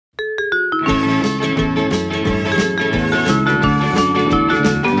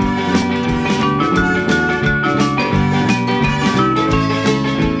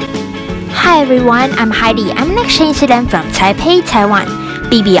Hi everyone, I'm Heidi. I'm an exchange student from Taipei, Taiwan.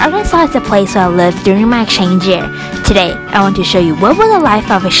 Beebe Arkansas is the place where I lived during my exchange year. Today, I want to show you what will the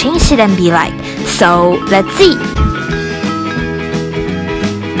life of a exchange student be like. So, let's see!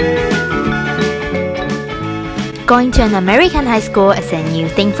 Going to an American high school is a new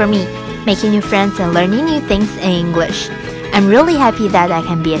thing for me, making new friends and learning new things in English. I'm really happy that I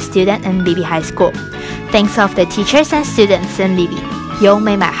can be a student in Beebe High School. Thanks to the teachers and students in Beebe, you'll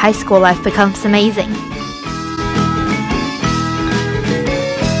make my high school life becomes amazing.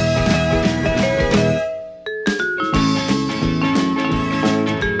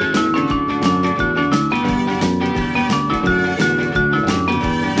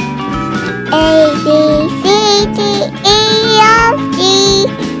 A, B, C, D, E, F, G,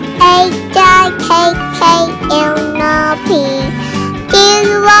 H, I, K, K, L, N, P, Q,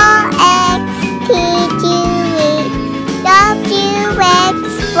 R, X, T, U, V, W, X,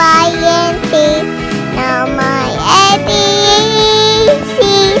 Y, and Z. Now my ABCs,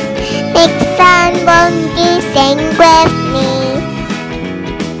 next time won't you sing with me?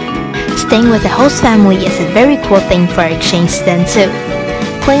 Staying with the host family is a very cool thing for an exchange student too.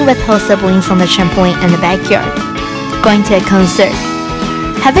 Playing with host siblings on the trampoline in the backyard, going to a concert,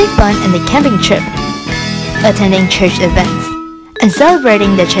 having fun in the camping trip, attending church events, and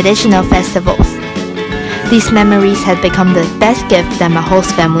celebrating the traditional festivals. These memories have become the best gift that my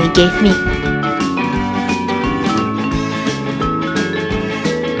host family gave me.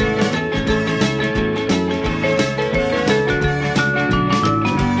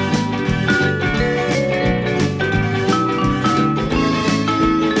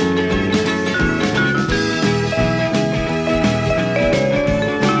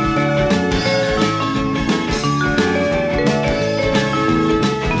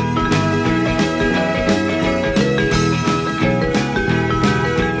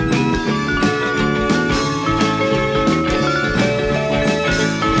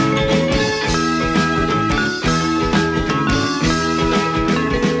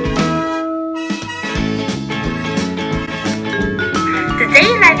 The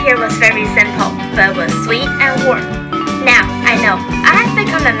daily life here was very simple, but was sweet and warm. Now, I know I have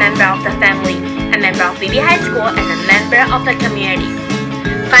become a member of the family, a member of Beebe High School, and a member of the community.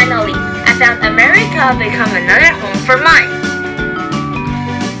 Finally, I found America become another home for mine.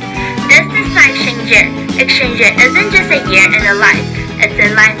 This is my exchange year. Exchange year isn't just a year in a life, it's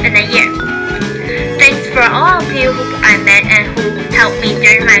a